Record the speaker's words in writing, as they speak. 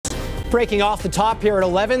Breaking off the top here at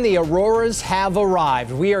 11, the Auroras have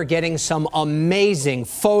arrived. We are getting some amazing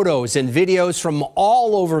photos and videos from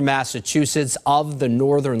all over Massachusetts of the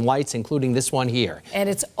northern lights, including this one here. And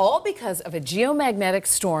it's all because of a geomagnetic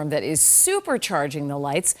storm that is supercharging the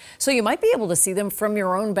lights, so you might be able to see them from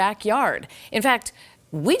your own backyard. In fact,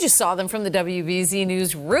 we just saw them from the WBZ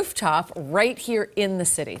News rooftop right here in the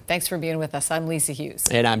city. Thanks for being with us. I'm Lisa Hughes.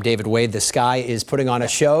 And I'm David Wade. The Sky is putting on a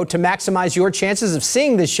show. To maximize your chances of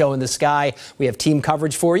seeing this show in the sky, we have team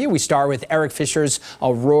coverage for you. We start with Eric Fisher's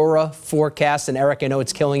Aurora forecast. And Eric, I know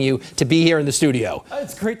it's killing you to be here in the studio.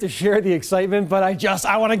 It's great to share the excitement, but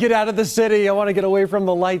I want to get out of the city. I want to get away from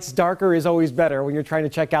the lights. Darker is always better when you're trying to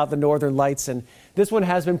check out the northern lights, and this one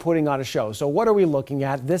has been putting on a show. So what are we looking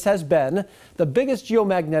at? This has been the biggest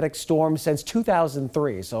geomagnetic storm since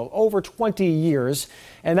 2003, so over 20 years.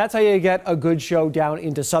 And that's how you get a good show down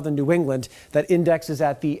into southern New England. That index is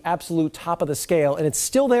at the absolute top of the scale, and it's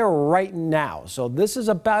still there right now. So this is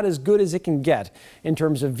about as good as it can get in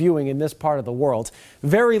terms of viewing in this part of the world.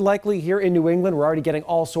 Very likely here in New England. We're already getting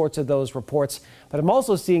all sorts of those reports, but I'm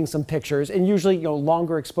also seeing some pictures, and usually,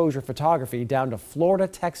 longer exposure photography down to Florida,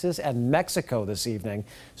 Texas, and Mexico this evening.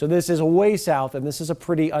 So this is way south, and this is a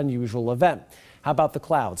pretty unusual event. How about the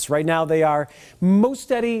clouds? Right now they are most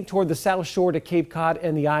steady toward the south shore to Cape Cod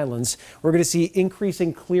and the islands. We're going to see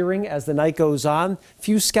increasing clearing as the night goes on.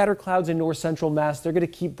 Few scattered clouds in north central Mass. They're going to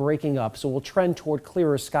keep breaking up, so we'll trend toward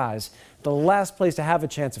clearer skies. The last place to have a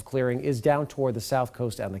chance of clearing is down toward the south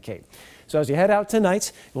coast and the Cape. So as you head out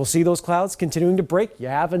tonight, you'll see those clouds continuing to break. You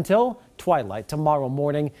have until twilight tomorrow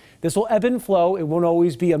morning. This will ebb and flow. It won't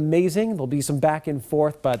always be amazing. There'll be some back and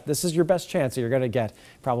forth, but this is your best chance that you're going to get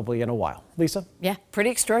probably in a while. Lisa? Yeah,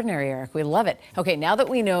 pretty extraordinary, Eric. We love it. Okay, now that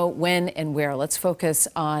we know when and where, let's focus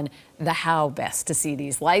on the how best to see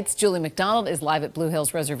these lights. Juli McDonald is live at Blue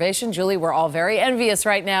Hills Reservation. Juli, we're all very envious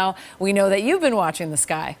right now. We know that you've been watching the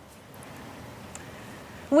sky.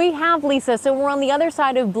 We have, Lisa. So we're on the other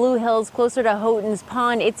side of Blue Hills, closer to Houghton's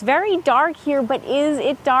Pond. It's very dark here, but is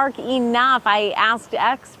it dark enough? I asked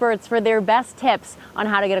experts for their best tips on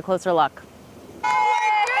how to get a closer look.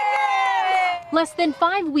 Less than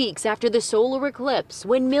 5 weeks after the solar eclipse,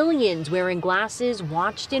 when millions wearing glasses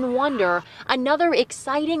watched in wonder, another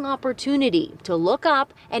exciting opportunity to look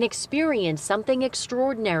up and experience something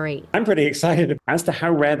extraordinary. I'm pretty excited as to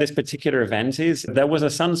how rare this particular event is. There was a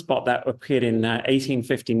sunspot that appeared in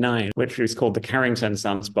 1859, which was called the Carrington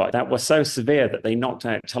sunspot. That was so severe that they knocked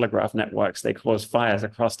out telegraph networks. They caused fires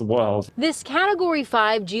across the world. This Category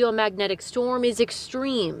 5 geomagnetic storm is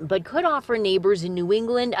extreme, but could offer neighbors in New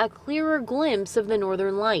England a clearer glimpse of the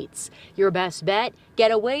northern lights. Your best bet,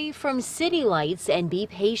 get away from city lights and be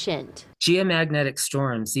patient. Geomagnetic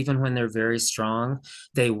storms, even when they're very strong,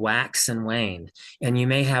 they wax and wane. And you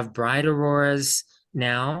may have bright auroras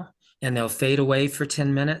now, and they'll fade away for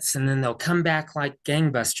 10 minutes, and then they'll come back like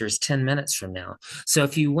gangbusters 10 minutes from now. So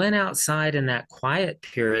if you went outside in that quiet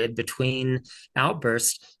period between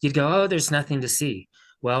outbursts, you'd go, oh, there's nothing to see.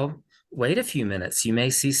 Well, wait a few minutes. You may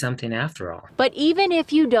see something after all. But even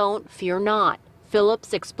if you don't, fear not.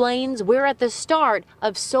 Phillips explains we're at the start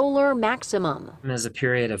of solar maximum. There's a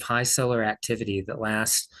period of high solar activity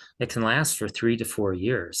that can last for 3 to 4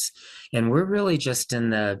 years. And we're really just in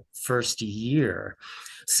the first year.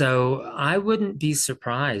 So I wouldn't be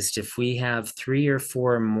surprised if we have 3 or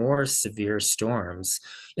 4 more severe storms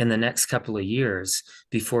in the next couple of years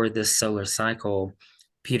before this solar cycle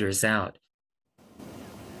peters out.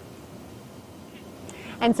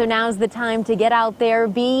 And so now's the time to get out there,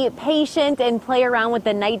 be patient, and play around with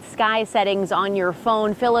the night sky settings on your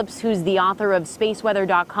phone. Phillips, who's the author of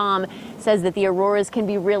spaceweather.com, says that the auroras can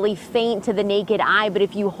be really faint to the naked eye, but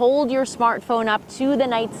if you hold your smartphone up to the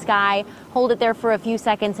night sky, hold it there for a few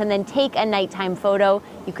seconds, and then take a nighttime photo,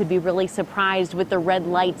 you could be really surprised with the red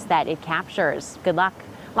lights that it captures. Good luck.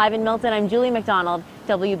 Live in Milton, I'm Juli McDonald,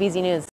 WBZ News.